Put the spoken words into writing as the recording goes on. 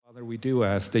Father, we do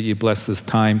ask that you bless this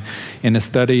time in the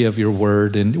study of your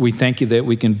word. And we thank you that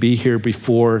we can be here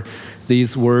before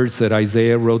these words that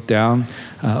Isaiah wrote down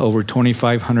over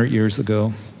 2,500 years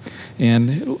ago.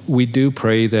 And we do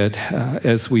pray that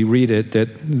as we read it,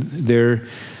 that there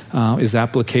is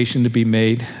application to be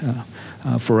made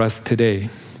for us today.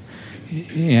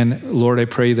 And Lord, I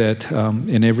pray that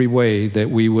in every way that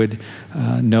we would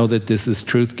know that this is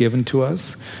truth given to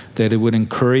us, that it would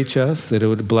encourage us, that it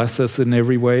would bless us in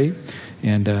every way.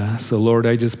 And so, Lord,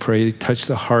 I just pray, touch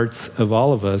the hearts of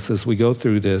all of us as we go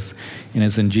through this. And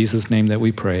it's in Jesus' name that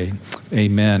we pray.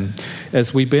 Amen.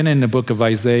 As we've been in the book of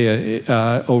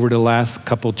Isaiah over the last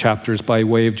couple chapters, by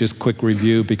way of just quick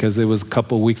review, because it was a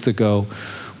couple weeks ago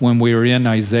when we were in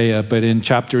Isaiah, but in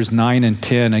chapters 9 and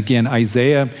 10, again,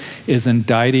 Isaiah is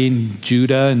indicting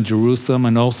Judah and Jerusalem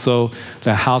and also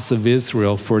the house of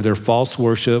Israel for their false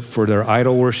worship, for their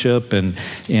idol worship and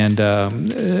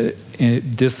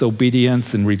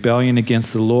disobedience and rebellion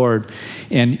against the Lord.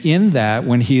 And in that,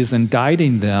 when he is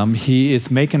indicting them, he is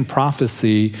making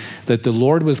prophecy that the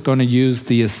Lord was going to use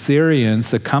the Assyrians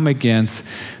to come against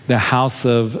the house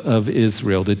of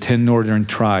Israel, the 10 northern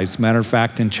tribes. Matter of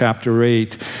fact, in chapter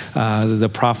 8, the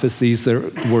prophecies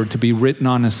were to be written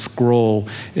on a scroll,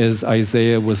 as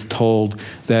Isaiah was told,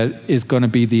 that is going to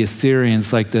be the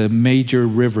Assyrians, like the major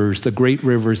rivers, the great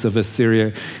rivers of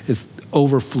Assyria, is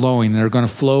overflowing. They're going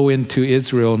to flow into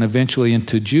Israel and eventually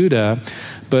into Judah.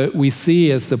 But we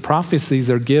see as the prophecies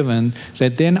are given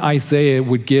that then Isaiah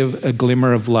would give a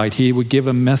glimmer of light. He would give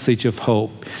a message of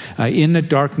hope. In the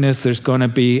darkness, there's going to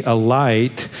be a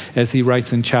light, as he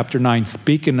writes in chapter 9,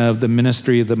 speaking of the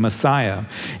ministry of the Messiah.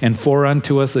 And for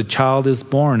unto us a child is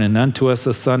born, and unto us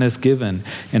a son is given,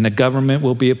 and the government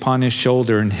will be upon his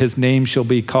shoulder, and his name shall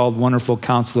be called Wonderful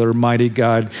Counselor, Mighty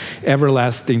God,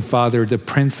 Everlasting Father, the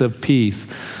Prince of Peace.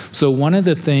 So one of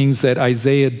the things that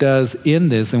Isaiah does in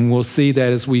this, and we'll see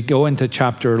that as we go into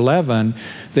chapter 11,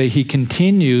 that he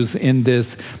continues in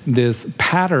this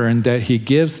pattern that he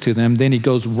gives to them. Then he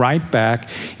goes right back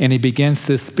and he begins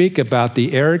to speak about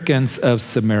the arrogance of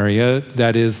Samaria,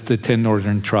 that is the 10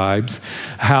 northern tribes,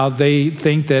 how they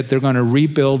think that they're going to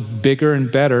rebuild bigger and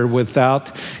better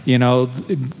without,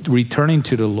 returning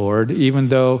to the Lord, even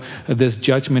though this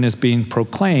judgment is being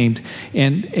proclaimed,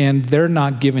 and they're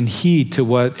not giving heed to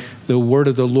what the word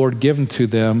of the Lord given to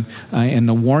them and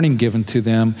the warning given to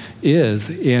them is.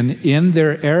 And in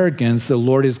their arrogance, the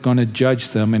Lord is going to judge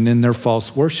them, and in their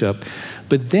false worship.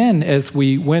 But then as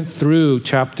we went through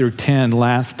chapter 10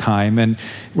 last time, and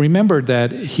remember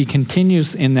that he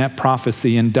continues in that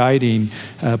prophecy indicting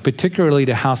particularly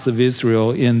the house of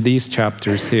Israel in these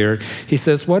chapters here. He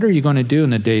says, what are you going to do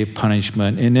in the day of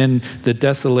punishment and in the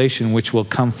desolation which will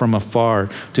come from afar?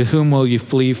 To whom will you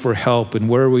flee for help, and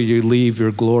where will you leave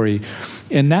your glory?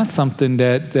 And that's something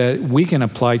that we can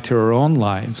apply to our own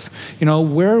lives.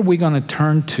 Where are we going to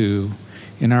turn to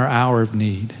in our hour of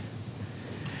need?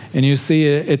 And you see,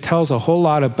 it tells a whole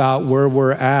lot about where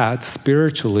we're at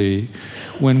spiritually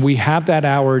when we have that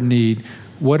hour of need.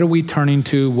 What are we turning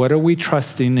to? What are we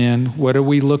trusting in? What are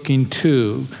we looking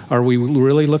to? Are we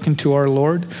really looking to our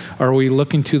Lord? Are we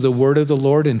looking to the word of the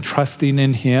Lord and trusting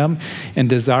in him and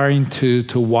desiring to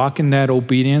walk in that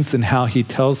obedience and how he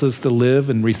tells us to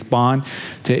live and respond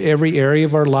to every area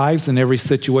of our lives and every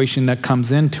situation that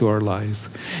comes into our lives?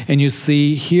 And you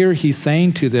see here he's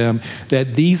saying to them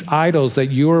that these idols that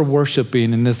you are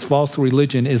worshiping in this false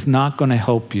religion is not going to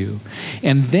help you.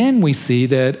 And then we see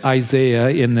that Isaiah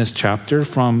in this chapter,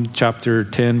 from chapter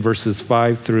 10, verses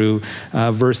 5 through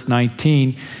verse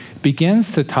 19,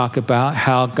 begins to talk about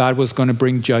how God was going to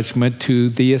bring judgment to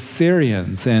the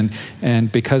Assyrians.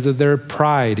 And because of their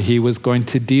pride, he was going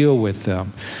to deal with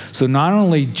them. So not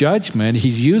only judgment,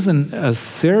 he's using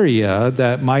Assyria,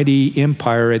 that mighty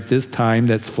empire at this time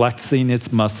that's flexing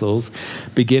its muscles,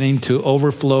 beginning to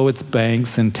overflow its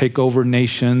banks and take over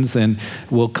nations, and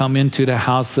will come into the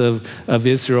house of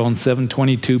Israel in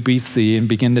 722 BC and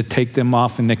begin to take them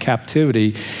off into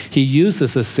captivity. He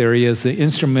uses Assyria as the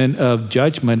instrument of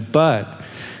judgment, but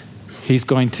he's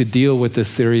going to deal with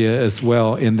Assyria as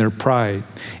well in their pride.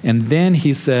 And then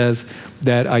he says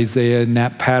that Isaiah in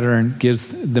that pattern gives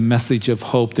the message of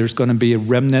hope. There's going to be a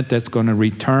remnant that's going to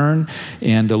return,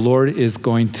 and the Lord is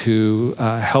going to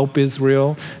help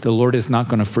Israel. The Lord is not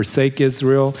going to forsake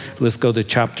Israel. Let's go to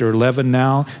chapter 11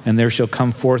 now. And there shall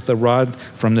come forth a rod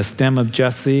from the stem of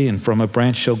Jesse, and from a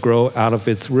branch shall grow out of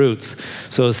its roots.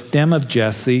 So a stem of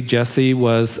Jesse. Jesse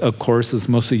was, of course, as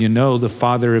most of you know, the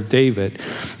father of David.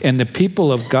 And the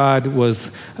people of God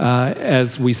was,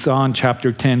 as we saw in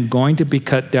chapter 10, going to be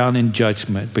cut down in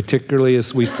judgment, particularly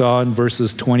as we saw in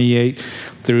verses 28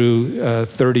 through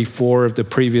 34 of the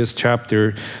previous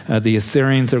chapter. The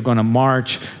Assyrians are going to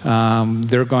march.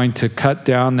 They're going to cut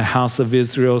down the house of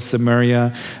Israel,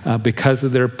 Samaria, because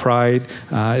of their pride.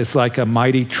 It's like a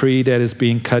mighty tree that is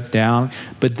being cut down.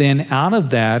 But then out of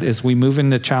that, as we move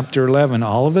into chapter 11,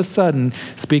 all of a sudden,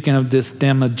 speaking of this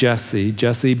stem of Jesse,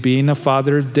 Jesse being the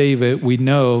father of David, we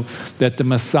know that the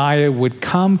Messiah would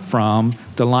come from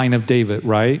the line of David,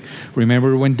 right?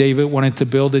 Remember when David wanted to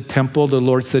build a temple, the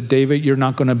Lord said, David, you're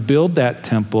not going to build that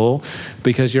temple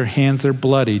because your hands are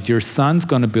bloodied. Your son's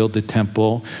going to build the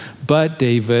temple, but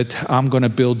David, I'm going to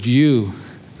build you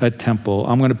a temple.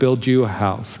 I'm going to build you a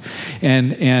house.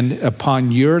 And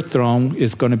upon your throne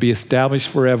is going to be established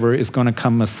forever, is going to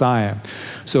come Messiah.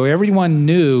 So everyone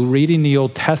knew, reading the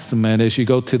Old Testament, as you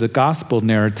go to the gospel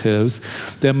narratives,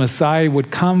 that Messiah would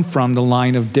come from the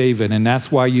line of David. And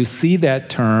that's why you see that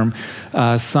term,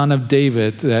 son of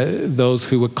David, those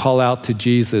who would call out to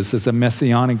Jesus, is a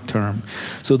messianic term.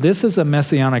 So this is a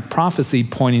messianic prophecy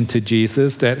pointing to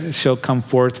Jesus, that shall come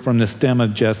forth from the stem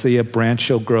of Jesse, a branch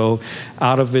shall grow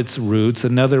out of its roots.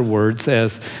 In other words,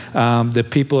 as the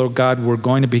people of God were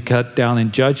going to be cut down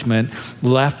in judgment,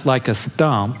 left like a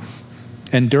stump.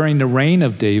 And during the reign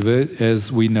of David,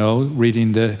 as we know,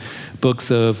 reading the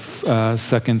books of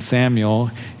 2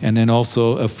 Samuel and then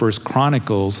also of 1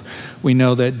 Chronicles, we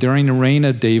know that during the reign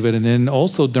of David and then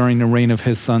also during the reign of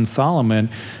his son Solomon,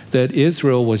 that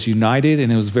Israel was united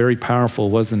and it was very powerful,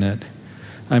 wasn't it?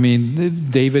 I mean,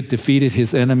 David defeated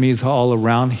his enemies all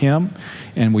around him.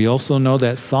 And we also know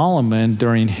that Solomon,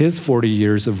 during his 40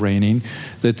 years of reigning,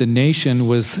 that the nation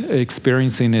was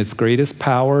experiencing its greatest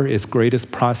power, its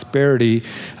greatest prosperity.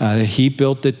 He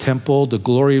built the temple. The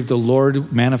glory of the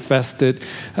Lord manifested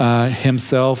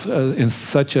himself in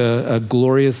such a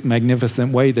glorious,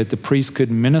 magnificent way that the priests could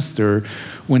minister.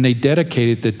 When they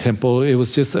dedicated the temple, it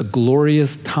was just a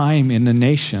glorious time in the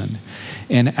nation.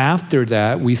 And after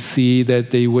that, we see that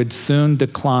they would soon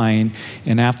decline.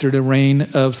 And after the reign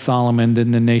of Solomon,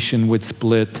 then the nation would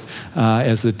split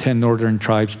as the 10 northern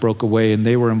tribes broke away. And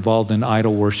they were involved in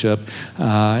idol worship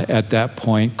at that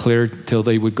point, clear till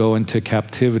they would go into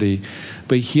captivity.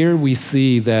 But here we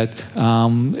see that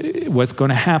what's going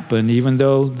to happen, even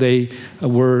though they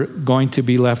were going to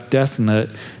be left desolate,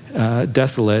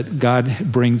 God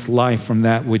brings life from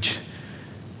that which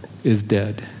is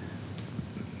dead.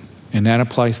 And that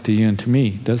applies to you and to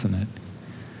me, doesn't it?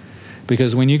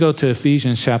 Because when you go to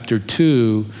Ephesians chapter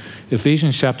 2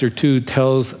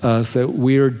 tells us that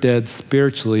we are dead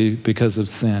spiritually because of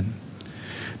sin.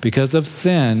 Because of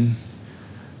sin,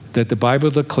 that the Bible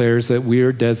declares that we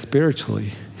are dead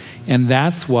spiritually. And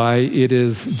that's why it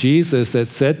is Jesus that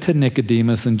said to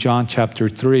Nicodemus in John chapter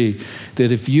 3,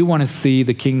 that if you want to see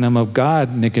the kingdom of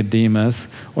God, Nicodemus,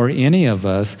 or any of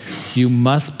us, you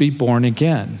must be born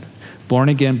again. Born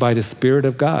again by the Spirit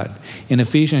of God. In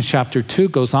Ephesians chapter 2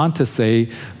 goes on to say,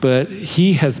 but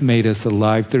he has made us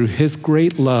alive through his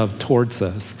great love towards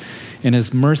us and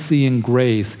his mercy and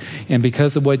grace. And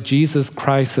because of what Jesus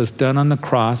Christ has done on the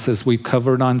cross, as we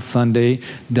covered on Sunday,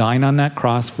 dying on that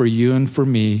cross for you and for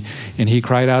me, and he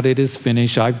cried out, it is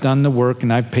finished. I've done the work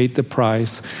and I've paid the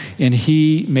price. And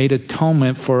he made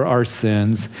atonement for our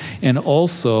sins. And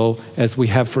also, as we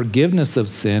have forgiveness of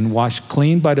sin, washed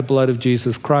clean by the blood of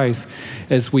Jesus Christ,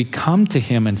 as we come to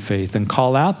him in faith and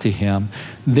call out to him,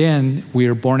 then we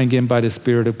are born again by the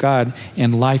Spirit of God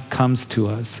and life comes to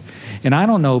us. And I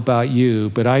don't know about you,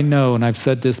 but I know, and I've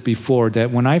said this before,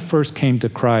 that when I first came to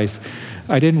Christ,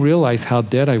 I didn't realize how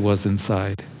dead I was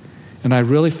inside. And I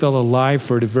really felt alive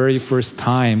for the very first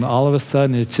time. All of a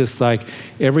sudden, it's just like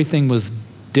everything was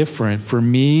different. For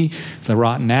me, the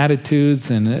rotten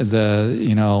attitudes and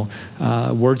the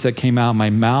words that came out of my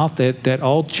mouth, that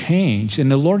all changed.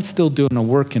 And the Lord's still doing a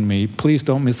work in me. Please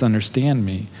don't misunderstand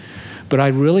me. But I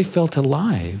really felt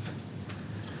alive.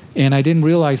 And I didn't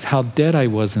realize how dead I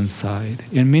was inside.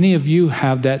 And many of you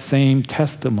have that same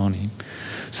testimony.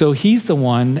 So he's the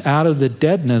one, out of the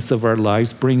deadness of our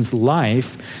lives, brings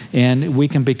life, and we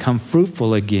can become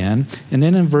fruitful again. And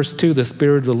then in verse 2, the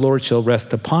Spirit of the Lord shall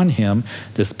rest upon him,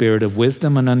 the Spirit of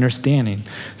wisdom and understanding,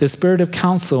 the Spirit of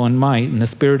counsel and might, and the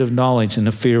Spirit of knowledge and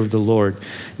the fear of the Lord.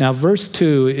 Now, verse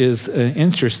 2 is an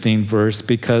interesting verse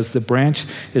because the branch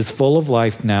is full of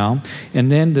life now, and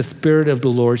then the Spirit of the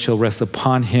Lord shall rest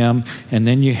upon him, and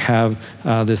then you have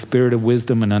the Spirit of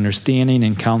wisdom and understanding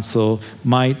and counsel,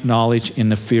 might, knowledge, and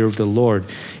the fear of the Lord.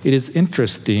 It is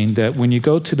interesting that when you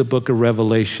go to the book of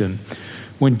Revelation,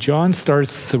 When John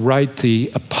starts to write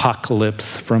the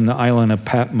apocalypse from the island of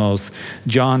Patmos,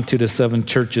 John to the 7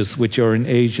 churches which are in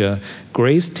Asia,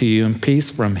 grace to you and peace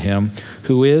from him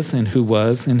who is and who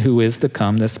was and who is to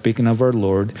come, that's speaking of our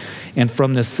Lord, and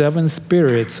from the 7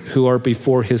 spirits who are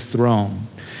before his throne.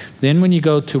 Then when you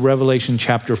go to Revelation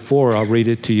chapter 4, I'll read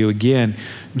it to you again.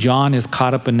 John is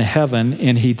caught up into heaven,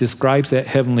 and he describes that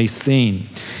heavenly scene.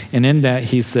 And in that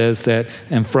he says that,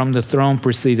 and from the throne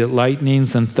proceeded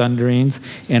lightnings and thunderings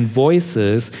and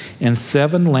voices, and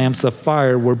 7 lamps of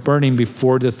fire were burning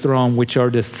before the throne, which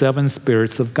are the 7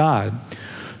 spirits of God.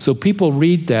 So people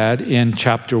read that in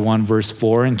chapter 1, verse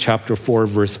 4, and chapter 4,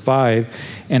 verse 5,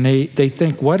 and they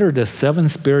think, what are the 7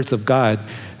 spirits of God?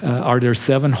 Are there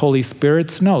 7 Holy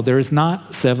Spirits? No, there is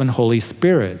not 7 Holy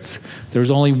Spirits.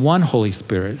 There's only one Holy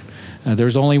Spirit.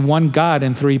 There's only one God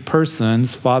in 3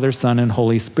 persons, Father, Son, and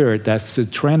Holy Spirit. That's the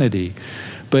Trinity.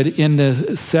 But in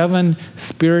the 7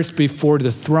 spirits before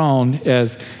the throne,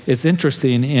 as it's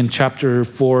interesting in chapter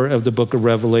 4 of the book of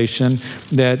Revelation,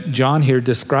 that John here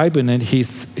describing it,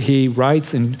 he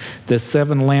writes, in the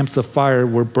 7 lamps of fire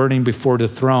were burning before the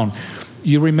throne.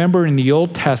 You remember in the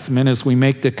Old Testament, as we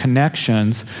make the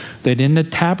connections, that in the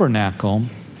tabernacle,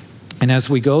 and as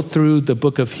we go through the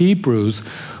book of Hebrews,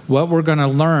 what we're going to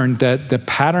learn that the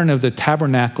pattern of the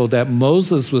tabernacle that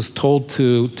Moses was told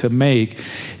to make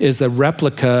is a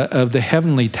replica of the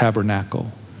heavenly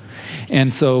tabernacle.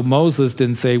 And so Moses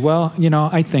didn't say, well,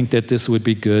 I think that this would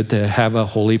be good to have a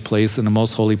holy place and the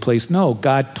most holy place. No,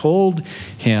 God told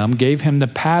him, gave him the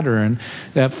pattern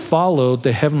that followed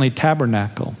the heavenly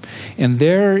tabernacle. And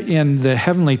there in the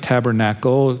heavenly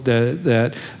tabernacle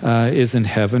that is in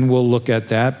heaven, we'll look at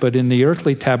that. But in the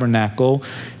earthly tabernacle,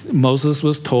 Moses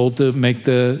was told to make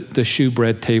the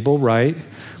shewbread table, right?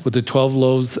 With the 12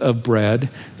 loaves of bread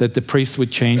that the priest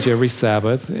would change every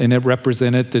Sabbath. And it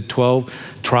represented the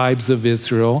 12 tribes of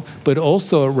Israel, but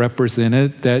also it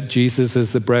represented that Jesus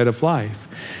is the bread of life.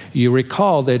 You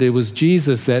recall that it was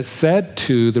Jesus that said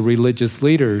to the religious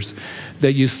leaders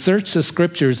that you search the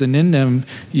scriptures and in them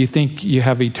you think you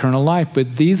have eternal life,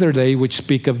 but these are they which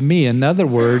speak of me. In other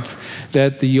words,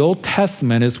 that the Old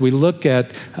Testament, as we look at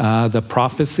the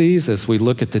prophecies, as we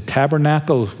look at the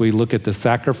tabernacle, as we look at the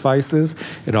sacrifices,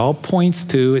 it all points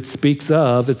to, it speaks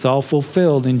of, it's all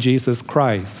fulfilled in Jesus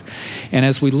Christ. And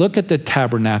as we look at the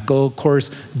tabernacle, of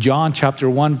course, John chapter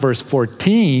 1, verse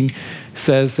 14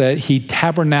 says that he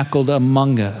tabernacled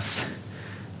among us.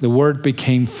 The word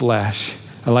became flesh.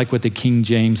 I like what the King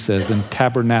James says, and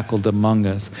tabernacled among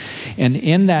us. And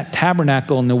in that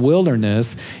tabernacle in the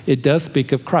wilderness, it does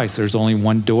speak of Christ. There's only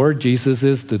one door. Jesus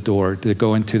is the door to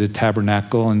go into the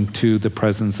tabernacle and to the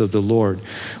presence of the Lord.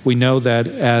 We know that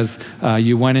as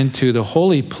you went into the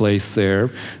holy place there,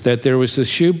 that there was a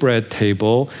shewbread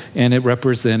table, and it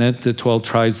represented the 12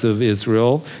 tribes of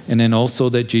Israel, and then also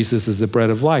that Jesus is the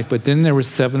bread of life. But then there was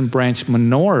 7-branch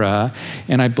menorah,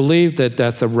 and I believe that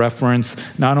that's a reference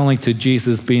not only to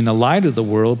Jesus being the light of the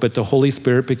world, but the Holy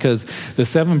Spirit, because the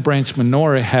 7-branch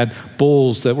menorah had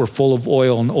bowls that were full of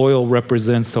oil, and oil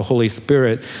represents the Holy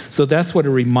Spirit. So that's what it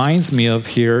reminds me of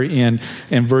here in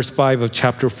verse 5 of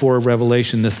chapter 4 of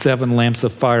Revelation. The 7 lamps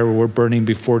of fire were burning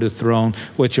before the throne,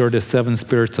 which are the 7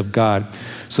 spirits of God.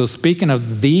 So speaking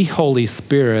of the Holy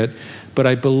Spirit, but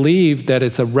I believe that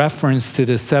it's a reference to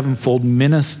the 7-fold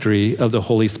ministry of the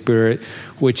Holy Spirit,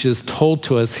 which is told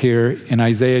to us here in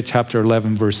Isaiah chapter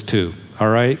 11, verse 2. All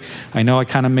right? I know I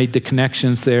kind of made the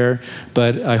connections there,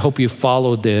 but I hope you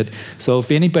followed it. So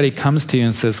if anybody comes to you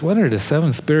and says, what are the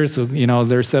 7 spirits of,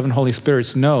 there are 7 Holy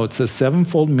Spirits? No, it's a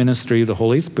 7-fold ministry of the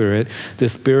Holy Spirit, the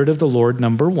Spirit of the Lord,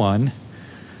 number 1.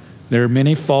 There are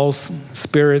many false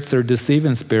spirits or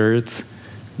deceiving spirits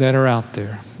that are out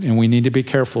there. And we need to be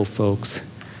careful, folks.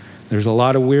 There's a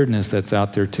lot of weirdness that's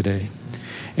out there today.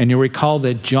 And you recall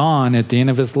that John, at the end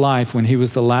of his life, when he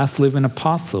was the last living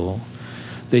apostle,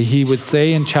 that he would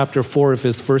say in chapter 4 of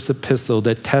his first epistle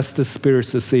that test the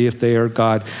spirits to see if they are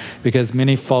God, because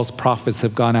many false prophets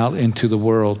have gone out into the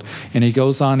world. And he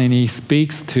goes on and he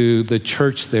speaks to the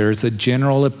church there. It's a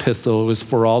general epistle. It was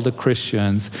for all the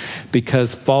Christians,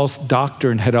 because false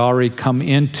doctrine had already come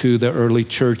into the early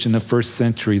church in the first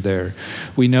century there.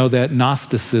 We know that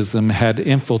Gnosticism had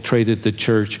infiltrated the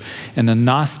church, and the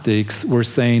Gnostics were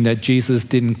saying that Jesus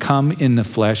didn't come in the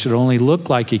flesh. It only looked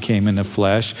like he came in the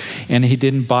flesh, and he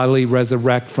didn't bodily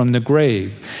resurrect from the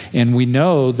grave. And we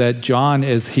know that John,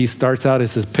 as he starts out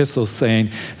his epistle,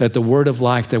 saying that the word of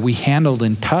life that we handled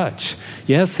in touch.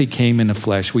 Yes, he came in the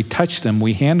flesh. We touched him.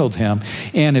 We handled him.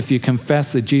 And if you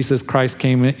confess that Jesus Christ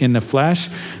came in the flesh,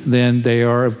 then they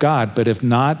are of God. But if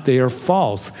not, they are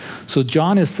false. So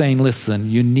John is saying,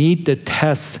 listen, you need to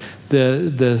test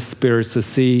the spirits to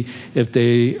see if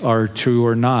they are true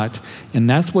or not. And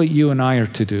that's what you and I are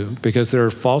to do, because there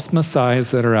are false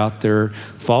messiahs that are out there,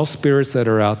 false spirits that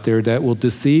are out there that will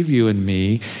deceive you and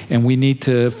me, and we need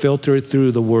to filter it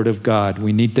through the Word of God.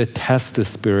 We need to test the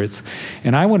spirits.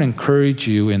 And I would encourage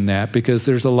you in that, because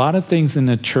there's a lot of things in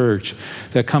the church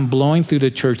that come blowing through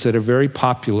the church that are very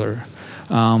popular,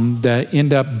 that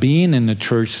end up being in the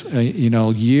church,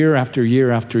 year after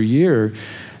year after year,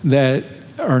 that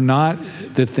are not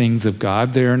the things of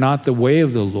God. They are not the way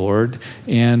of the Lord,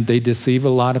 and they deceive a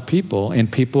lot of people.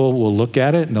 And people will look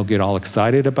at it and they'll get all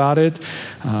excited about it.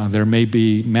 There may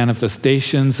be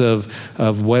manifestations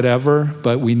of whatever,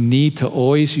 but we need to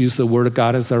always use the Word of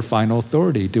God as our final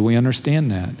authority. Do we understand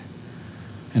that?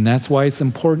 And that's why it's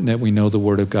important that we know the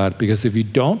Word of God, because if you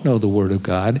don't know the Word of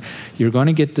God, you're going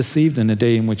to get deceived in the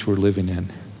day in which we're living in.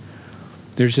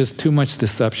 There's just too much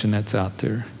deception that's out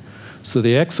there. So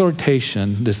the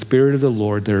exhortation, the Spirit of the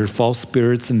Lord, there are false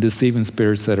spirits and deceiving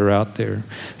spirits that are out there.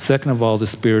 Second of all, the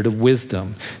Spirit of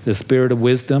wisdom. The Spirit of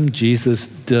wisdom, Jesus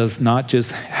does not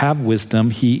just have wisdom,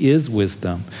 he is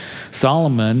wisdom.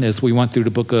 Solomon, as we went through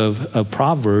the book of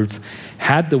Proverbs,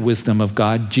 had the wisdom of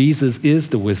God. Jesus is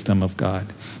the wisdom of God.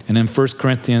 And in 1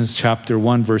 Corinthians chapter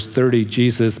 1, verse 30,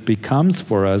 Jesus becomes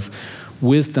for us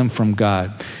wisdom from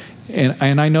God.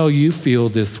 And I know you feel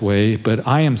this way, but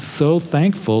I am so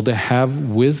thankful to have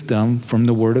wisdom from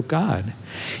the Word of God.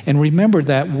 And remember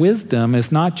that wisdom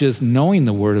is not just knowing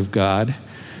the Word of God,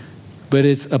 but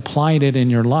it's applying it in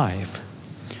your life.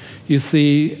 You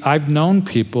see, I've known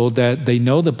people that they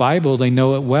know the Bible, they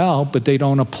know it well, but they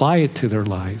don't apply it to their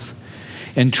lives.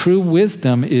 And true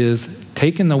wisdom is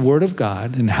taking the Word of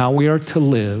God and how we are to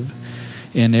live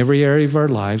in every area of our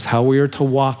lives, how we are to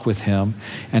walk with him,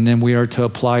 and then we are to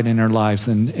apply it in our lives.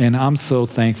 And I'm so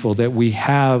thankful that we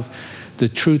have the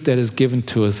truth that is given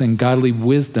to us and godly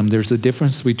wisdom. There's a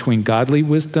difference between godly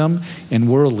wisdom and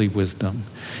worldly wisdom.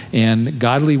 And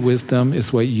godly wisdom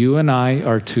is what you and I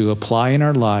are to apply in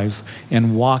our lives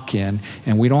and walk in.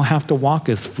 And we don't have to walk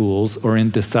as fools or in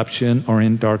deception or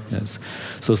in darkness.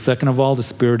 So second of all, the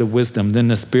Spirit of wisdom. Then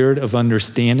the Spirit of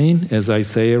understanding, as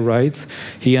Isaiah writes,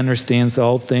 he understands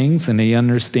all things and he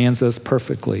understands us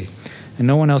perfectly. And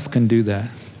no one else can do that.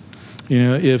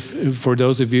 If for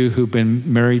those of you who've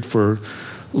been married for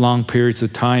long periods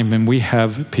of time, and we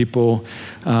have people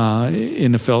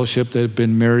in the fellowship that have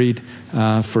been married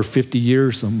for 50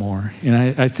 years or more.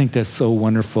 And I think that's so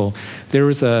wonderful. There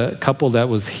was a couple that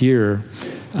was here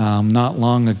not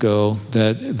long ago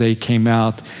that they came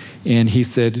out, and he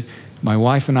said, my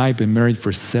wife and I have been married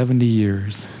for 70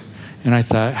 years. And I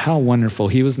thought, how wonderful.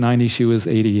 He was 90, she was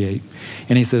 88.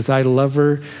 And he says, I love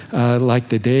her like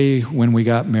the day when we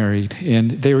got married. And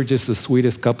they were just the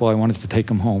sweetest couple. I wanted to take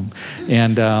them home.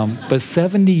 And but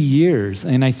 70 years.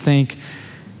 And I think,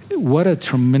 what a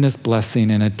tremendous blessing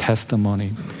and a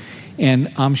testimony.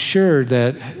 And I'm sure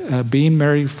that being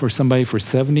married for somebody for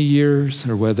 70 years,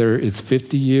 or whether it's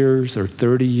 50 years or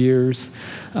 30 years,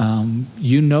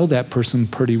 you know that person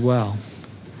pretty well.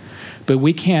 But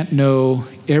we can't know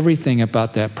everything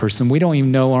about that person. We don't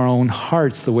even know our own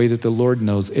hearts the way that the Lord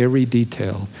knows every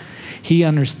detail. He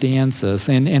understands us,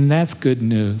 and that's good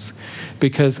news.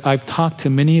 Because I've talked to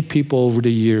many people over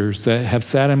the years that have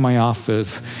sat in my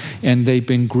office and they've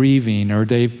been grieving, or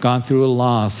they've gone through a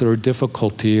loss or a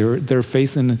difficulty, or they're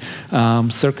facing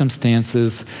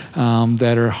circumstances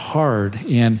that are hard,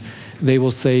 and they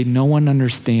will say, no one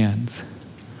understands.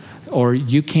 Or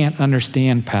you can't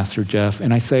understand, Pastor Jeff.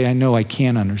 And I say, I know I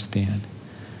can't understand.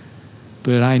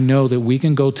 But I know that we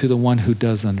can go to the one who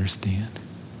does understand.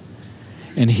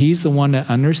 And he's the one that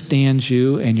understands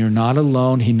you, and you're not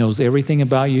alone. He knows everything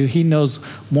about you. He knows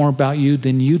more about you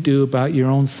than you do about your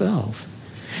own self.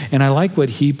 And I like what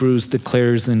Hebrews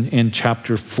declares in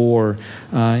chapter 4,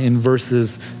 in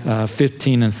verses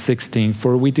 15 and 16.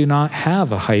 For we do not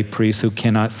have a high priest who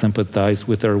cannot sympathize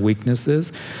with our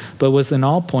weaknesses, but was in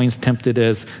all points tempted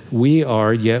as we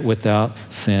are, yet without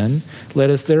sin. Let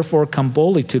us therefore come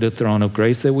boldly to the throne of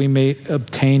grace, that we may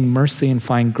obtain mercy and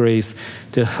find grace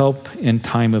to help in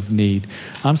time of need.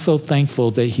 I'm so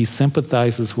thankful that he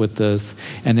sympathizes with us,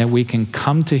 and that we can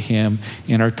come to him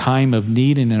in our time of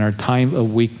need and in our time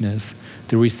of weakness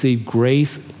to receive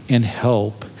grace and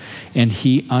help. And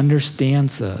he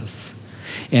understands us.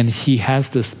 And he has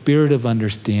the spirit of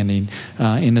understanding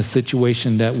in the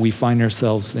situation that we find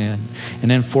ourselves in. And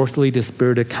then fourthly, the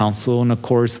spirit of counsel. And of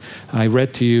course, I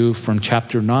read to you from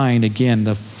chapter 9, again,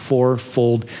 the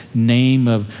fourfold name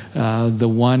of the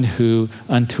one who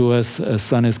unto us a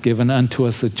son is given, unto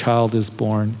us a child is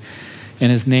born.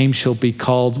 And his name shall be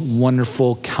called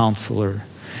Wonderful Counselor.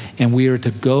 and we are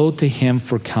to go to him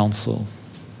for counsel.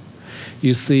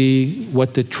 You see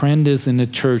what the trend is in the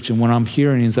church, and what I'm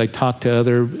hearing as I talk to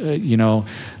other,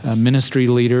 ministry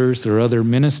leaders or other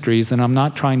ministries, and I'm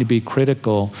not trying to be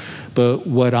critical, but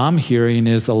what I'm hearing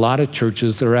is a lot of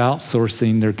churches are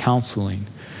outsourcing their counseling,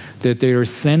 that they are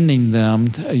sending them,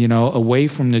 away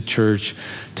from the church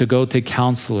to go to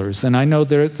counselors. And I know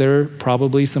there are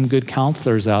probably some good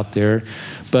counselors out there,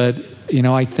 but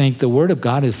I think the Word of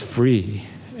God is free,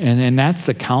 and that's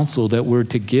the counsel that we're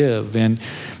to give.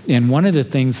 And one of the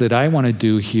things that I want to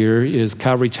do here is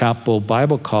Calvary Chapel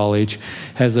Bible College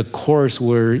has a course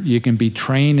where you can be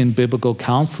trained in biblical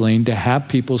counseling, to have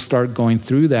people start going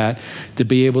through that, to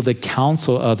be able to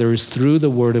counsel others through the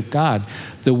Word of God.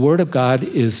 The Word of God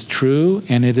is true,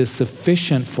 and it is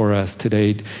sufficient for us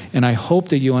today, and I hope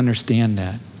that you understand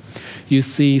that. You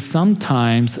see,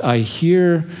 sometimes I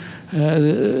hear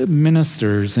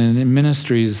ministers and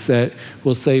ministries that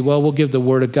will say, well, we'll give the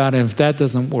Word of God, and if that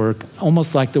doesn't work,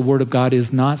 almost like the Word of God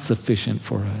is not sufficient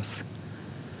for us.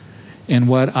 And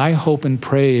what I hope and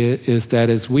pray is that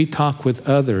as we talk with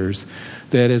others,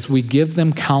 that as we give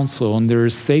them counsel, and there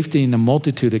is safety in the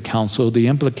multitude of counsel, the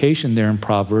implication there in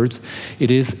Proverbs,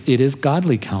 it is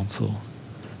godly counsel.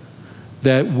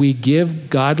 That we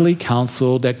give godly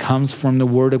counsel that comes from the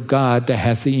Word of God, that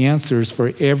has the answers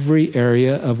for every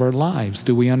area of our lives.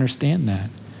 Do we understand that?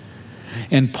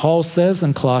 And Paul says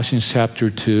in Colossians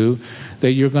chapter 2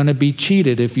 that you're going to be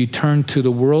cheated if you turn to the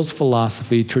world's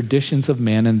philosophy, traditions of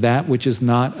men, and that which is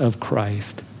not of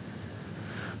Christ.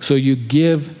 So you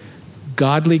give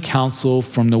godly counsel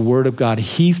from the Word of God.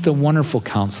 He's the wonderful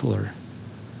counselor.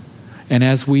 And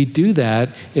as we do that,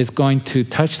 it's going to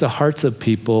touch the hearts of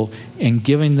people and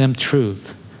giving them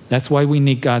truth. That's why we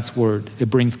need God's Word. It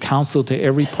brings counsel to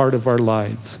every part of our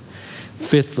lives.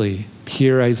 Fifthly,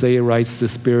 here Isaiah writes the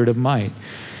Spirit of might.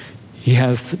 He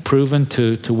has proven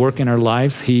to work in our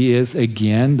lives. He is,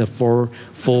 again, the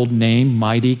fourfold name,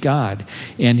 Mighty God.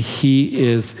 And he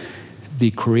is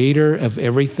the creator of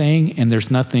everything, and there's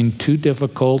nothing too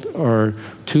difficult or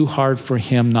too hard for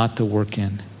him not to work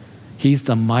in. He's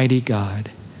the mighty God.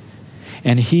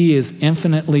 And he is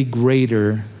infinitely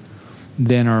greater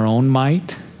than our own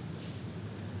might.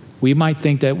 We might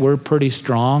think that we're pretty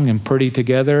strong and pretty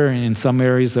together in some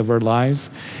areas of our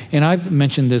lives. And I've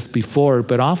mentioned this before,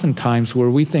 but oftentimes where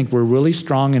we think we're really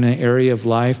strong in an area of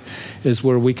life is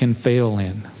where we can fail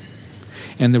in.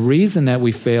 And the reason that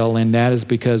we fail in that is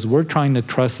because we're trying to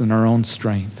trust in our own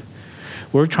strength.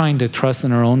 We're trying to trust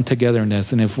in our own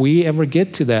togetherness. And if we ever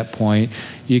get to that point,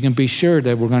 you can be sure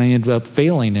that we're going to end up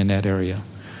failing in that area.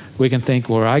 We can think,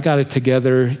 well, I got it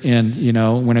together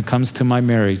when it comes to my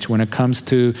marriage, when it comes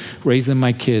to raising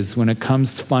my kids, when it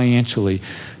comes financially.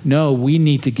 No, we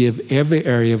need to give every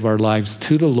area of our lives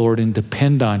to the Lord and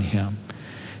depend on him.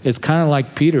 It's kind of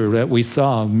like Peter that we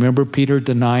saw. Remember Peter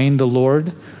denying the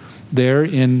Lord? There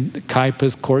in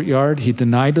Caiaphas' courtyard, he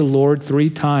denied the Lord 3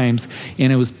 times,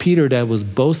 and it was Peter that was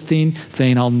boasting,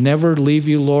 saying, I'll never leave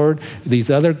you, Lord.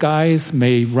 These other guys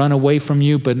may run away from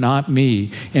you, but not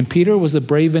me. And Peter was a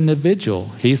brave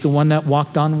individual. He's the one that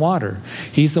walked on water.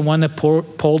 He's the one that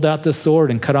pulled out the sword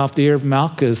and cut off the ear of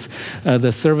Malchus,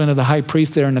 the servant of the high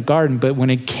priest there in the garden. But when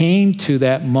it came to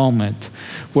that moment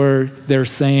where they're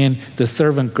saying, the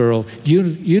servant girl,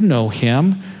 you know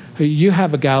him. You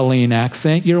have a Galilean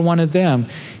accent. You're one of them.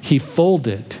 He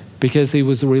folded because he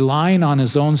was relying on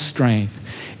his own strength.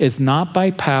 It's not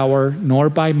by power nor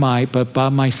by might, but by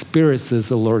my Spirit, says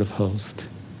the Lord of hosts.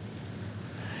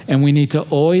 And we need to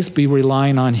always be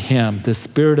relying on him, the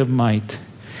Spirit of might.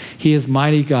 He is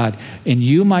mighty God. And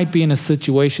you might be in a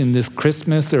situation this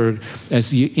Christmas or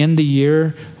as you end the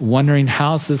year wondering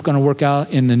how is this going to work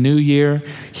out in the new year.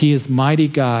 He is mighty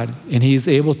God, and he is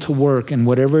able to work in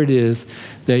whatever it is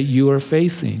that you are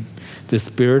facing. The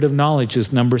Spirit of knowledge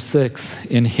is number 6.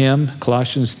 In him,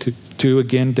 Colossians 2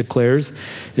 again declares,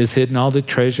 is hidden all the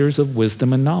treasures of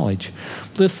wisdom and knowledge.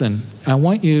 Listen, I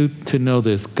want you to know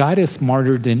this. God is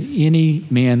smarter than any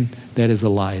man that is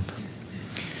alive.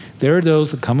 There are those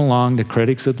that come along, the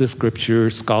critics of the scripture,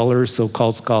 scholars,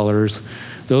 so-called scholars,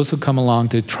 those who come along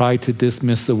to try to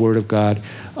dismiss the Word of God.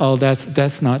 Oh,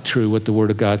 that's not true what the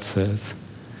Word of God says.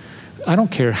 I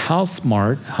don't care how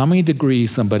smart, how many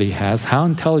degrees somebody has, how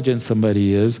intelligent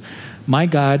somebody is. My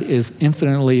God is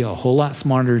infinitely a whole lot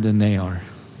smarter than they are.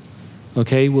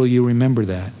 Okay, will you remember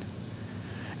that?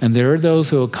 And there are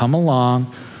those who will come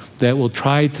along that will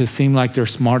try to seem like they're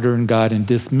smarter than God and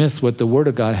dismiss what the Word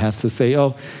of God has to say.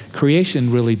 Oh,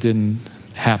 creation really didn't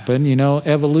happen.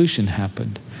 Evolution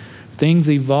happened. Things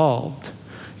evolved.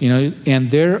 And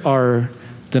there are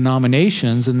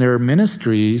denominations and there are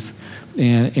ministries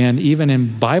and even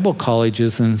in Bible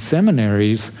colleges and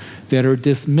seminaries that are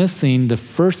dismissing the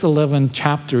first 11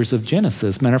 chapters of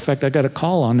Genesis. Matter of fact, I got a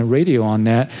call on the radio on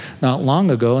that not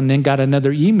long ago, and then got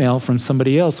another email from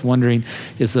somebody else wondering,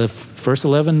 is the first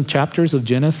 11 chapters of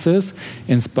Genesis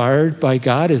inspired by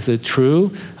God? Is it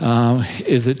true?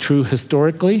 Is it true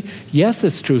historically? Yes,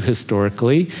 it's true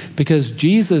historically, because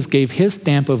Jesus gave his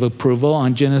stamp of approval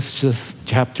on Genesis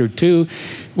chapter 2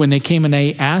 when they came and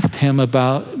they asked him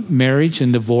about marriage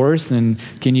and divorce, and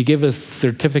can you give a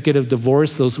certificate of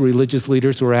divorce? Those religious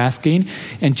leaders were asking.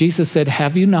 And Jesus said,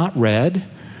 have you not read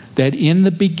that in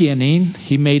the beginning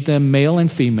he made them male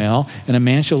and female, and a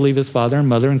man shall leave his father and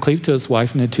mother and cleave to his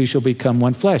wife, and the two shall become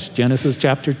one flesh? Genesis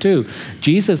chapter 2.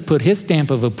 Jesus put his stamp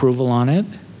of approval on it.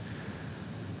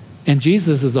 And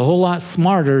Jesus is a whole lot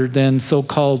smarter than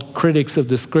so-called critics of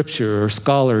the scripture or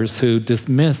scholars who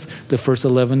dismiss the first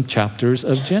 11 chapters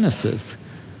of Genesis.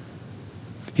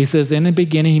 He says, in the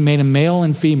beginning, he made a male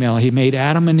and female. He made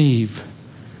Adam and Eve.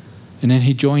 And then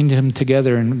he joined them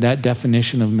together in that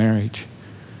definition of marriage.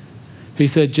 He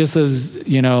said, just as,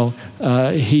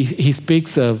 he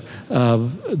speaks of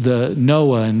the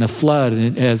Noah and the flood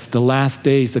as the last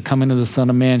days, the coming of the Son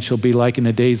of Man shall be like in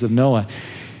the days of Noah.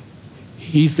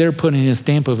 He's there putting his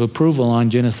stamp of approval on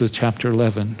Genesis chapter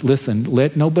 11. Listen,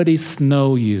 let nobody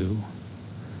snow you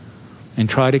and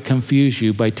try to confuse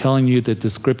you by telling you that the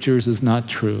scriptures is not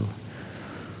true,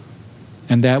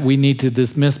 and that we need to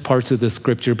dismiss parts of the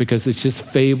scripture because it's just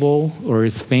fable or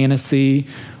it's fantasy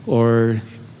or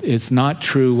it's not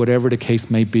true, whatever the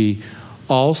case may be.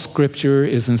 All scripture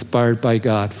is inspired by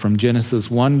God, from Genesis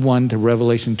 1:1 to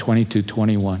Revelation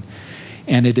 22:21.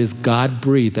 And it is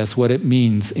God-breathed. That's what it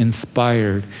means,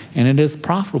 inspired. And it is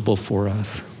profitable for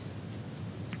us.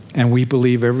 And we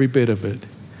believe every bit of it.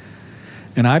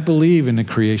 And I believe in the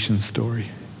creation story.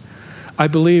 I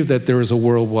believe that there was a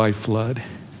worldwide flood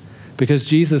because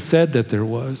Jesus said that there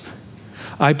was.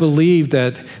 I believe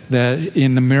that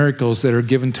in the miracles that are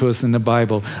given to us in the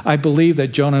Bible. I believe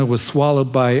that Jonah was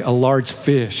swallowed by a large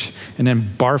fish and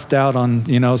then barfed out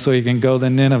on, so he can go to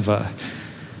Nineveh.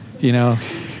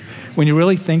 When you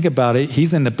really think about it,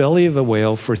 he's in the belly of a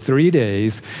whale for 3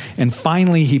 days, and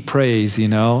finally he prays,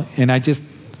 and I just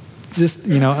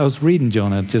I was reading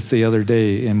Jonah just the other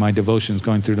day in my devotions,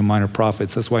 going through the minor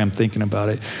prophets. That's why I'm thinking about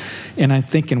it. And I'm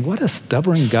thinking, what a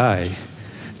stubborn guy.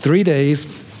 3 days,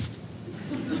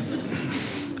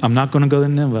 I'm not going to go to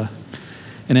Nineveh.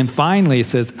 And then finally it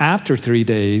says after 3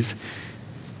 days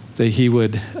that he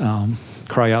would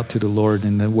cry out to the Lord,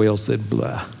 and the whale said,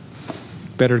 blah.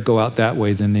 Better go out that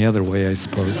way than the other way, I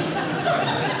suppose.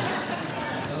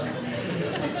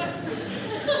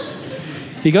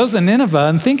 He goes to Nineveh,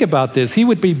 and think about this. He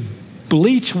would be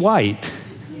bleach white,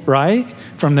 right?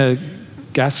 From the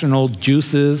gastronol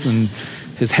juices, and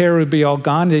his hair would be all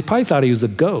gone. They probably thought he was a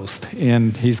ghost.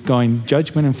 And he's going,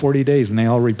 judgment in 40 days, and they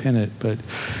all repented. But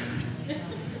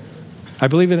I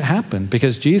believe it happened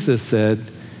because Jesus said,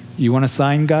 you want a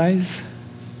sign, guys?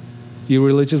 You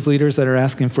religious leaders that are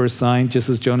asking for a sign, just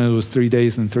as Jonah was 3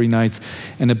 days and 3 nights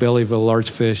in the belly of a large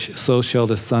fish, so shall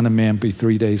the Son of Man be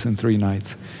 3 days and 3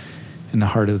 nights in the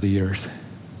heart of the earth.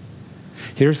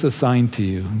 Here's a sign to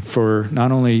you for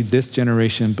not only this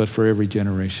generation, but for every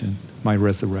generation, my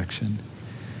resurrection.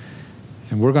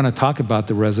 And we're going to talk about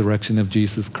the resurrection of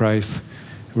Jesus Christ.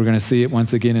 We're going to see it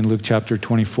once again in Luke chapter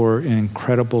 24, an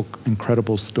incredible,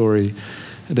 incredible story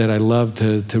that I love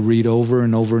to read over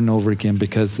and over and over again,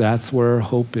 because that's where our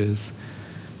hope is.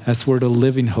 That's where the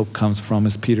living hope comes from,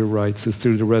 as Peter writes, is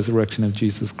through the resurrection of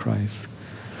Jesus Christ.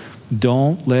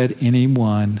 Don't let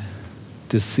anyone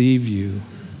deceive you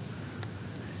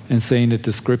in saying that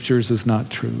the scriptures is not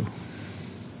true.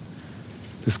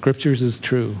 The scriptures is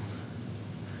true.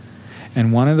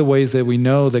 And one of the ways that we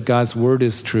know that God's word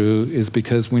is true is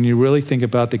because when you really think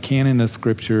about the canon of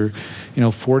scripture,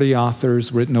 40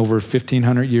 authors written over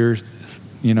 1,500 years,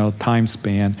 time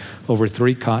span, over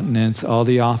 3 continents, all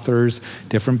the authors,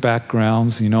 different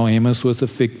backgrounds. Amos was a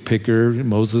fig picker,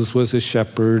 Moses was a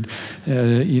shepherd,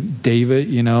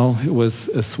 David, was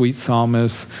a sweet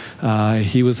psalmist.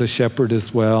 He was a shepherd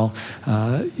as well.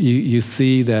 You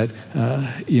see that,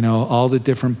 all the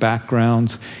different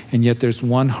backgrounds, and yet there's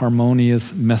one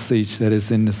harmonious message that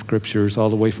is in the scriptures all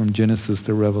the way from Genesis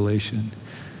to Revelation.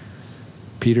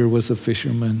 Peter was a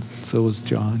fisherman, so was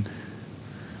John.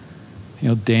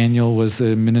 Daniel was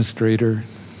an administrator.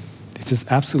 It's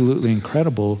just absolutely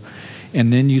incredible.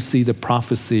 And then you see the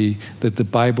prophecy that the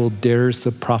Bible dares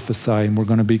to prophesy. And we're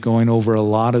going to be going over a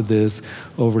lot of this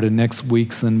over the next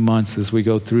weeks and months as we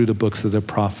go through the books of the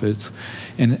prophets.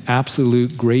 And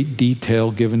absolute great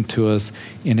detail given to us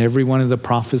in every one of the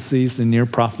prophecies. The near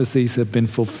prophecies have been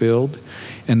fulfilled.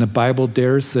 And the Bible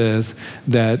dares says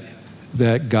that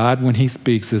God, when he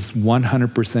speaks, is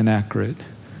 100% accurate,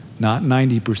 not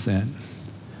 90%,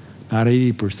 not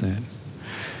 80%.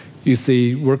 You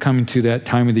see, we're coming to that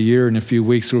time of the year. In a few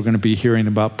weeks, we're going to be hearing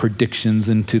about predictions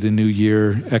into the new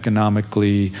year,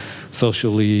 economically,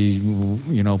 socially,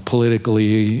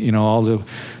 politically, all the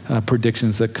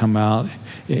predictions that come out.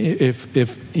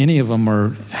 If any of them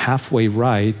are halfway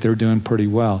right, they're doing pretty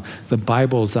well. The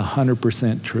Bible is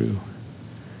 100% true.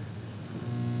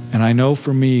 And I know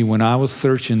for me, when I was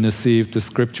searching to see if the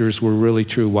scriptures were really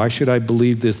true, why should I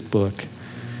believe this book?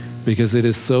 Because it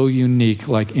is so unique,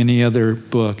 like any other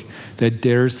book, that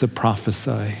dares to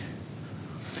prophesy.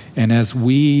 And as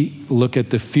we look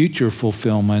at the future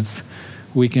fulfillments,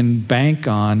 we can bank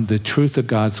on the truth of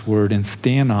God's word and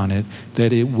stand on it,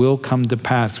 that it will come to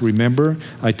pass. Remember,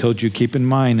 I told you, keep in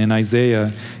mind in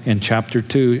Isaiah in chapter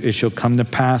 2, it shall come to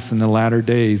pass in the latter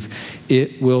days.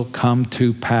 It will come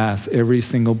to pass, every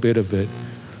single bit of it.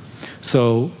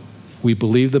 So we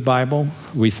believe the Bible,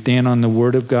 we stand on the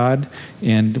word of God,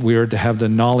 and we are to have the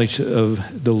knowledge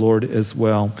of the Lord as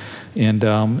well, and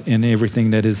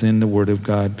everything that is in the word of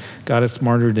God. God is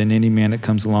smarter than any man that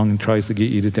comes along and tries to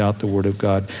get you to doubt the word of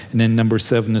God. And then number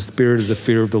 7, the spirit of the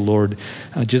fear of the Lord.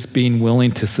 Just being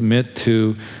willing to submit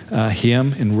to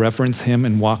him and reverence him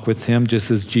and walk with him, just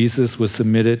as Jesus was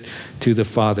submitted to the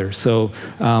Father. So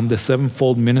the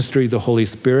sevenfold ministry of the Holy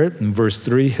Spirit, in verse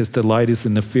 3, his delight is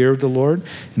in the fear of the Lord,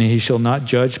 and he shall not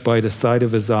judge by the sight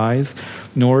of his eyes,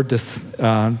 nor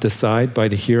decide by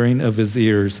the hearing of his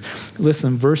ears.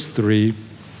 Listen, verse 3,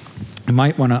 you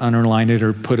might want to underline it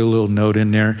or put a little note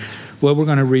in there. What we're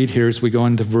going to read here as we go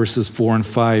into verses 4 and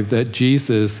 5, that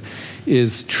Jesus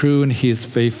is true and he is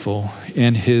faithful,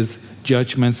 and his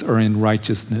judgments are in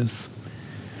righteousness.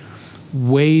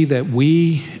 Way that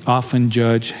we often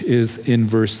judge is in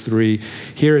verse 3.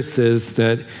 Here it says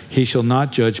that he shall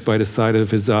not judge by the sight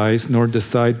of his eyes, nor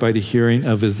decide by the hearing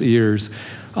of his ears.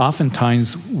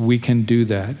 Oftentimes we can do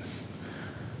that.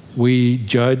 We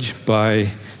judge by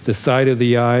the sight of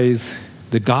the eyes,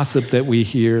 the gossip that we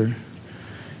hear,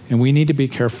 and we need to be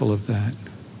careful of that.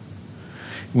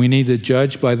 We need to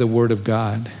judge by the word of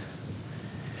God.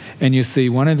 And you see,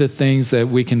 one of the things that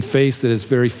we can face that is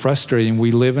very frustrating,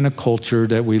 we live in a culture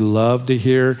that we love to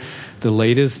hear the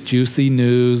latest juicy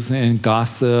news and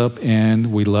gossip,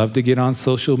 and we love to get on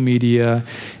social media.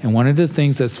 And one of the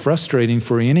things that's frustrating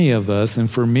for any of us, and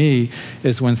for me,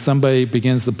 is when somebody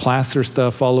begins to plaster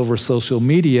stuff all over social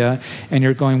media, and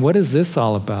you're going, what is this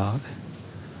all about?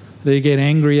 They get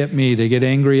angry at me, they get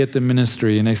angry at the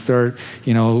ministry, and they start,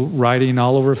 writing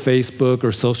all over Facebook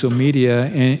or social media,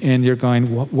 and you're going,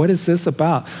 what is this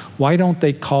about? Why don't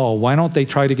they call? Why don't they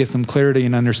try to get some clarity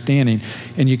and understanding?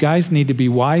 And you guys need to be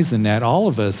wise in that, all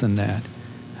of us in that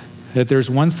there's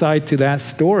one side to that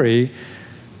story,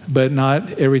 but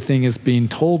not everything is being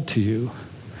told to you.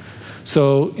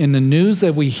 So in the news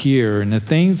that we hear and the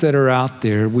things that are out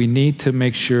there, we need to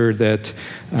make sure that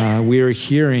we are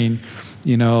hearing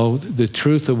the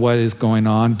truth of what is going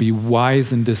on, be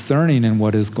wise and discerning in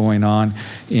what is going on.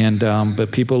 And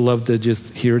but people love to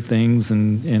just hear things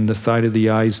and the sight of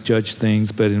the eyes judge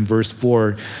things. But in verse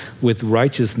 4, with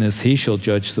righteousness he shall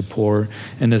judge the poor,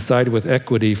 and decide with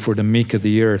equity for the meek of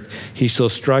the earth. He shall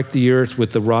strike the earth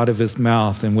with the rod of his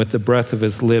mouth, and with the breath of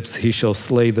his lips he shall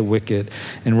slay the wicked.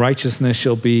 And righteousness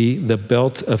shall be the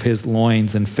belt of his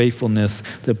loins, and faithfulness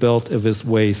the belt of his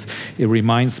waist. It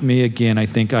reminds me again, I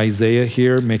think Isaiah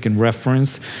here making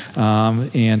reference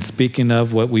and speaking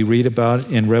of what we read about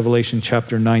in Revelation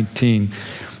chapter 19.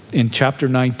 In chapter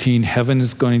 19, heaven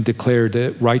is going to declare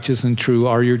that righteous and true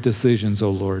are your decisions, O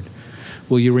Lord.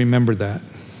 Will you remember that?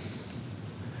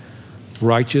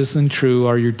 Righteous and true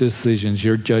are your decisions,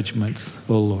 your judgments,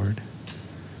 O Lord.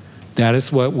 That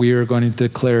is what we are going to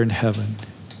declare in heaven.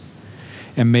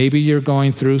 And maybe you're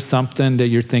going through something that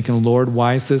you're thinking, Lord,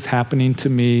 why is this happening to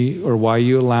me? Or why are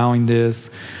you allowing this?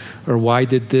 Or why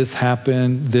did this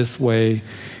happen this way?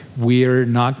 We are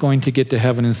not going to get to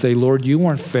heaven and say, Lord, you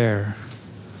weren't fair.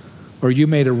 Or you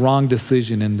made a wrong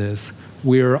decision in this.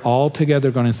 We are all together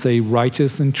going to say,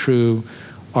 righteous and true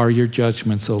are your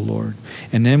judgments, O Lord.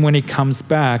 And then when he comes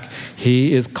back,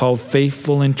 he is called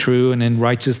faithful and true, and in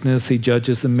righteousness he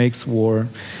judges and makes war.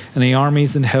 And the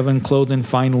armies in heaven, clothed in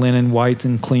fine linen, white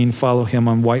and clean, follow him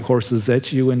on white horses.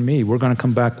 That's you and me. We're going to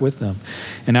come back with them.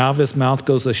 And out of his mouth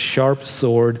goes a sharp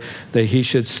sword that he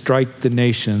should strike the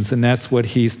nations. And that's what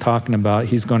he's talking about.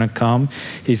 He's going to come.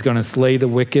 He's going to slay the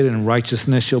wicked, and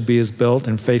righteousness shall be his belt,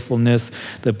 and faithfulness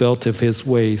the belt of his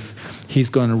waist. He's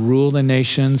going to rule the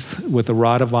nations with a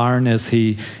rod of iron as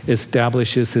he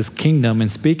establishes his kingdom.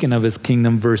 And speaking of his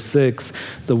kingdom, verse 6,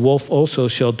 the wolf also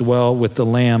shall dwell with the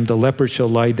lamb. The leopard shall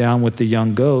lie down with the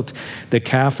young goat, the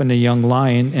calf and the young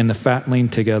lion and the fatling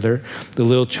together. The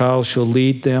little child shall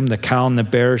lead them. The cow and the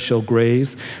bear shall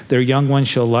graze. Their young ones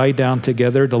shall lie down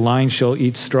together. The lion shall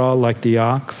eat straw like the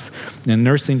ox. The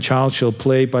nursing child shall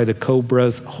play by the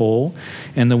cobra's hole.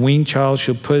 And the weaned child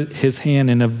shall put his hand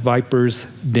in a viper's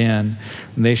den.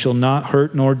 And they shall not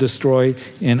hurt nor destroy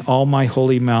in all my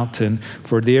holy mountain,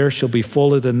 for there shall be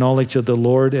full of the knowledge of the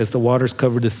Lord as the waters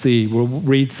cover the sea. We'll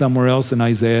read somewhere else in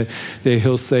Isaiah that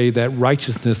he'll say that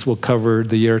righteousness will cover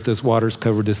the earth as waters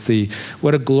cover the sea.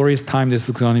 What a glorious time this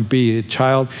is going to be. A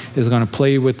child is going to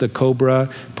play with the cobra,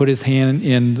 put his hand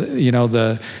in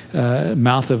the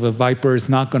mouth of a viper. It's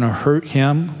not going to hurt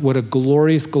him. What a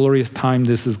glorious, glorious time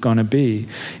this is going to be.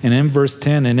 And in verse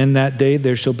 10, and in that day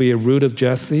there shall be a root of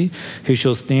Jesse, who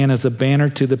shall stand as a banner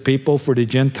to the people, for the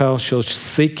Gentiles shall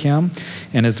seek him,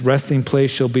 and his resting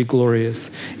place shall be glorious.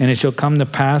 And it shall come to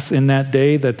pass in that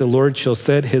day that the Lord shall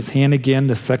set his hand again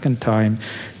the second time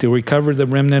to recover the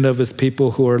remnant of his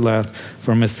people who are left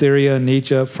from Assyria and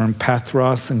Egypt, from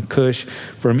Pathros and Cush,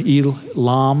 from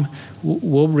Elam.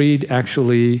 We'll read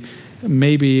actually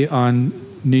maybe on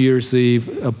New Year's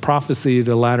Eve a prophecy of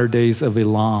the latter days of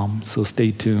Elam. So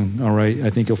stay tuned, all right? I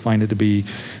think you'll find it to be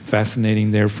fascinating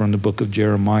there from the book of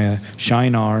Jeremiah.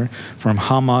 Shinar from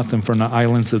Hamath and from the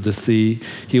islands of the sea.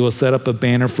 He will set up a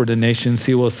banner for the nations.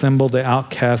 He will assemble the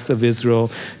outcasts of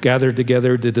Israel, gather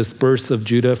together the dispersed of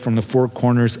Judah from the four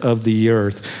corners of the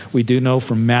earth. We do know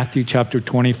from Matthew chapter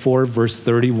 24, verse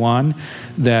 31,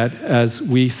 that as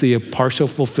we see a partial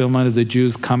fulfillment of the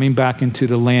Jews coming back into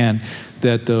the land,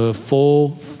 that the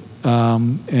full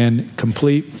and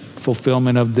complete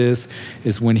fulfillment of this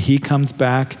is when he comes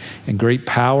back in great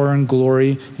power and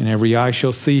glory, and every eye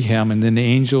shall see him. And then the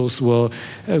angels will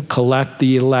collect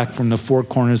the elect from the four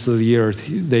corners of the earth.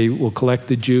 They will collect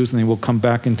the Jews, and they will come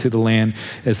back into the land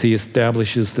as he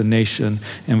establishes the nation.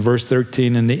 In verse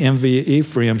 13, and the envy of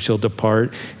Ephraim shall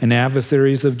depart, and the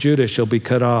adversaries of Judah shall be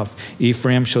cut off.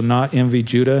 Ephraim shall not envy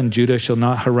Judah, and Judah shall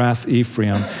not harass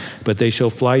Ephraim, but they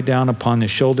shall fly down upon the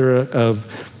shoulder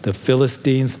of the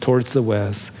Philistines towards the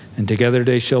west. And together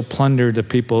they shall plunder the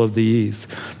people of the east.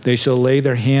 They shall lay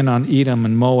their hand on Edom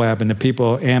and Moab, and the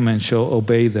people of Ammon shall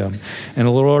obey them. And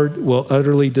the Lord will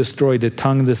utterly destroy the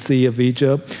tongue of the sea of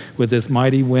Egypt. With his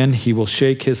mighty wind he will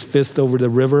shake his fist over the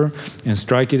river and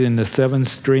strike it into 7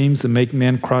 streams and make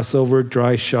men cross over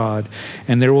dry shod.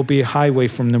 And there will be a highway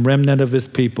from the remnant of his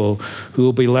people who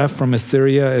will be left from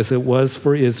Assyria as it was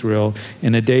for Israel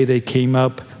in the day they came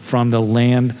up from the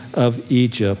land of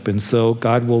Egypt. And so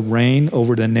God will reign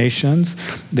over the nations.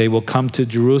 They will come to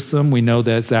Jerusalem. We know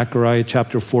that Zechariah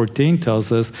chapter 14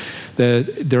 tells us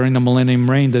that during the millennium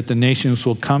reign that the nations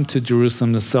will come to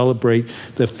Jerusalem to celebrate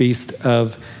the feast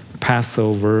of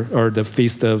Passover, or the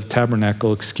Feast of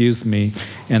Tabernacle,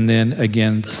 And then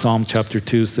again, Psalm chapter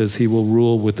 2 says he will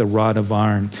rule with a rod of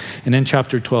iron. And then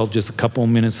chapter 12, just a couple of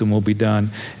minutes and we'll be done.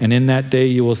 And in that day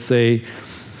you will say,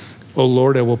 O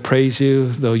Lord, I will praise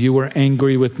you. Though you were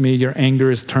angry with me, your anger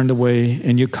is turned away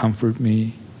and you comfort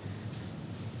me.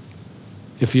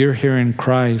 If you're here in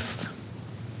Christ,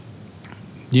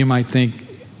 you might think,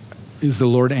 is the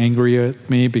Lord angry at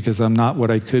me because I'm not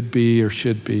what I could be or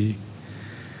should be?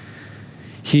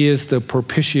 He is the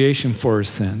propitiation for our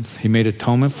sins. He made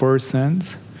atonement for our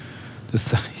sins.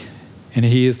 And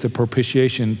he is the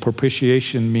propitiation.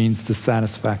 Propitiation means the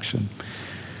satisfaction.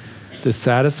 The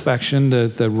satisfaction,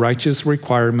 the righteous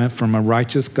requirement from a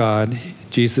righteous God.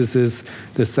 Jesus is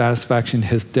the satisfaction,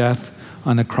 his death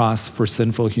on the cross for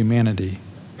sinful humanity.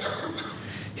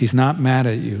 He's not mad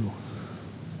at you.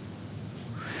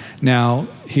 Now,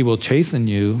 he will chasten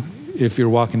you if you're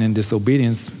walking in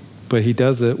disobedience, but he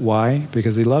does it. Why?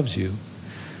 Because he loves you.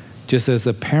 Just as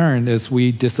a parent, as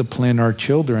we discipline our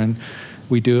children,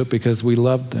 we do it because we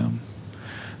love them.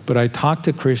 But I talk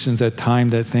to Christians at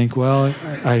times that think, well,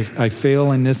 I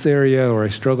fail in this area or I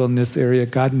struggle in this area.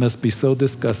 God must be so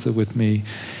disgusted with me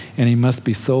and he must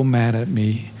be so mad at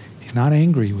me. He's not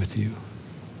angry with you.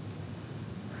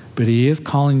 But he is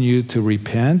calling you to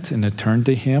repent and to turn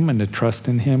to him and to trust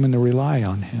in him and to rely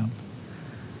on him.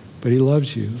 but he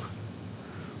loves you.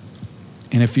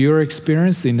 And if you're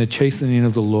experiencing the chastening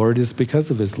of the Lord, it's because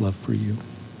of his love for you.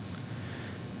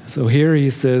 So here he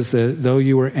says that though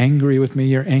you were angry with me,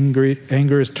 your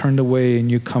anger is turned away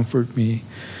and you comfort me.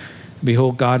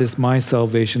 Behold, God is my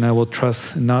salvation. I will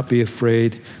trust and not be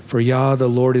afraid. For Yah, the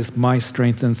Lord, is my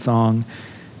strength and song.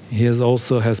 He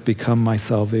also has become my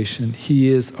salvation. He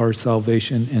is our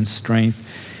salvation and strength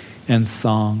and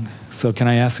song. So can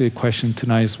I ask you a question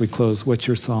tonight as we close? What's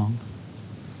your song?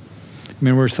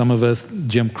 Remember some of us,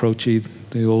 Jim Croce,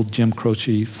 the old Jim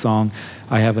Croce song,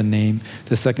 I Have a Name.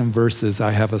 The second verse is,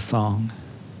 I have a song.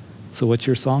 So what's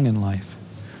your song in life?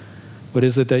 What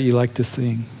is it that you like to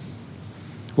sing?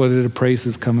 What are the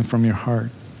praises coming from your heart?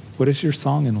 What is your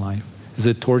song in life? Is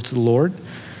it towards the Lord?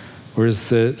 Or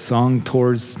is it a song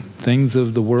towards things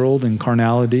of the world and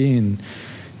carnality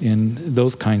and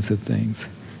those kinds of things?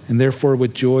 And therefore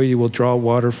with joy you will draw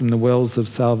water from the wells of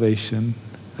salvation.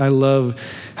 I love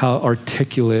how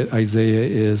articulate Isaiah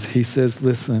is. He says,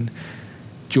 listen,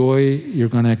 joy you're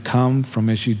going to come from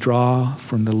as you draw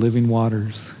from the living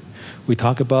waters. We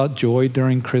talk about joy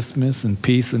during Christmas and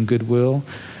peace and goodwill.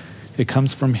 It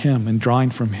comes from him and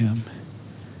drawing from him.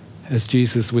 As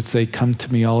Jesus would say, come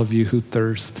to me, all of you who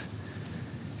thirst,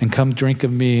 and come drink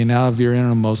of me, and out of your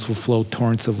innermost will flow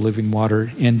torrents of living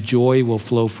water, and joy will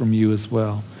flow from you as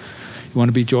well. You want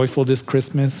to be joyful this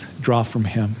Christmas? Draw from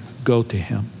him. Go to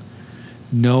him.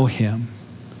 Know him.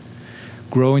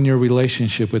 Grow in your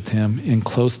relationship with him, in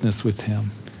closeness with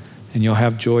him, and you'll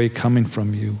have joy coming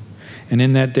from you. And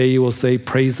in that day you will say,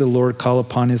 praise the Lord, call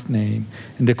upon his name,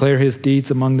 and declare his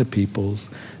deeds among the peoples.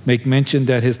 Make mention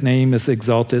that his name is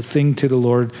exalted. Sing to the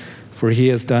Lord, for he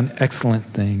has done excellent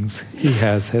things. He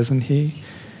has, hasn't he?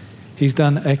 He's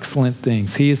done excellent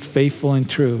things. He is faithful and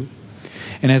true.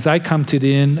 And as I come to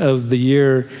the end of the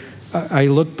year, I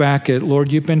look back at,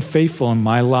 Lord, you've been faithful in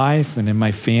my life and in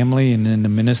my family and in the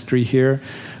ministry here.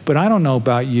 But I don't know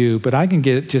about you, but I can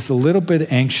get just a little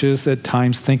bit anxious at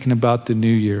times thinking about the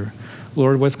new year.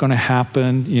 Lord, what's going to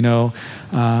happen,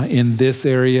 in this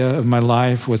area of my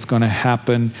life? What's going to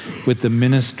happen with the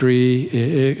ministry?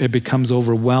 It becomes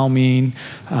overwhelming,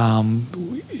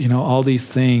 all these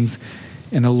things.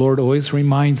 And the Lord always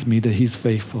reminds me that he's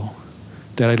faithful,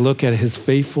 that I look at his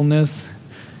faithfulness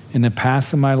in the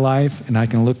past of my life, and I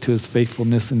can look to his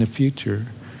faithfulness in the future.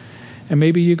 And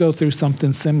maybe you go through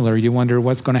something similar. You wonder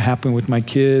what's going to happen with my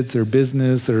kids or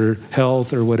business or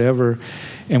health or whatever.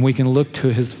 And we can look to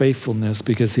his faithfulness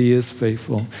because he is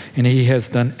faithful. And he has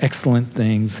done excellent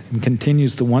things and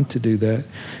continues to want to do that.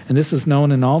 And this is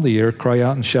known in all the earth. Cry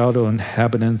out and shout, O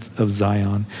inhabitants of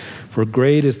Zion. For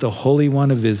great is the Holy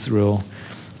One of Israel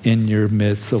in your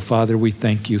midst. So Father, we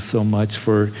thank you so much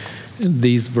for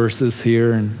these verses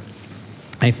here. And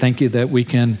I thank you that we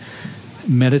can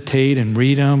meditate and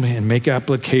read them and make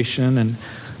application. And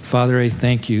Father, I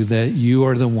thank you that you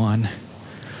are the one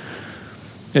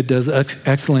that does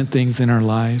excellent things in our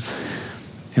lives.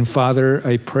 And Father,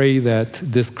 I pray that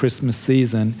this Christmas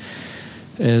season,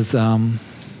 as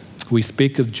we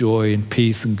speak of joy and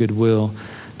peace and goodwill,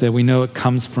 that we know it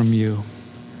comes from you.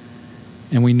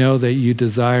 And we know that you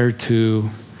desire to,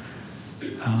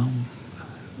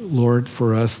 Lord,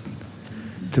 for us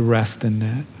to rest in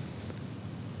that.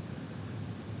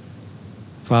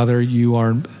 Father, you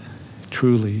are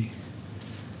truly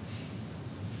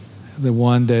the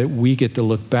one that we get to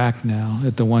look back now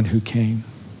at, the one who came.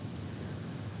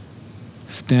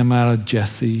 Stem out of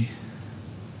Jesse,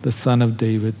 the son of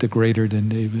David, the greater than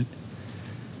David,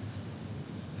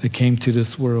 that came to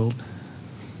this world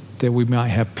that we might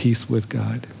have peace with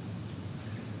God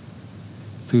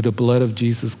through the blood of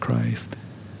Jesus Christ.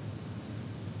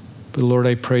 But Lord,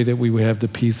 I pray that we would have the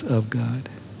peace of God.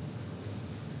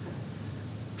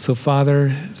 So Father,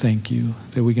 thank you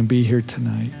that we can be here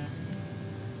tonight.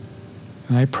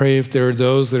 And I pray if there are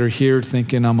those that are here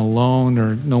thinking I'm alone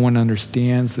or no one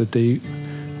understands, that they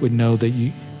would know that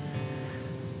you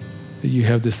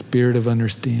have the spirit of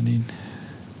understanding,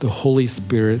 the Holy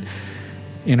Spirit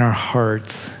in our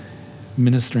hearts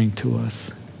ministering to us.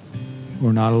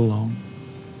 We're not alone.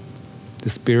 The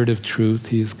Spirit of truth,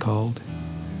 he is called.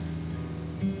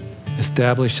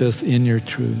 Establish us in your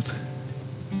truth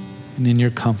and in your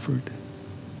comfort.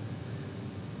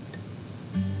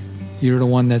 You're the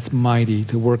one that's mighty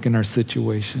to work in our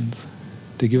situations,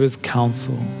 to give us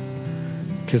counsel,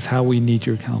 because how we need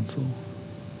your counsel.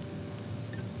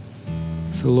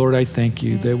 So Lord, I thank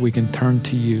you that we can turn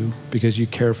to you because you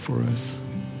care for us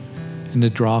and to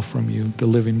draw from you the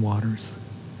living waters.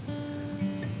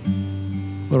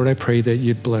 Lord, I pray that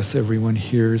you'd bless everyone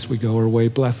here as we go our way.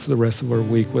 Bless the rest of our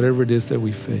week, whatever it is that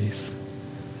we face.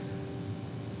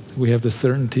 We have the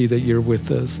certainty that you're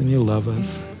with us and you love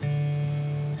us.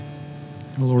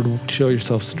 And Lord, show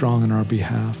yourself strong on our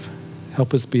behalf.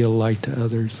 Help us be a light to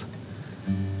others.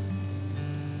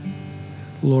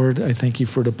 Lord, I thank you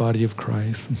for the body of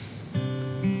Christ.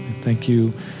 I thank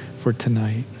you for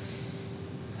tonight.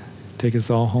 Take us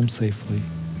all home safely.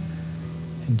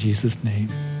 In Jesus' name,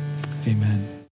 amen.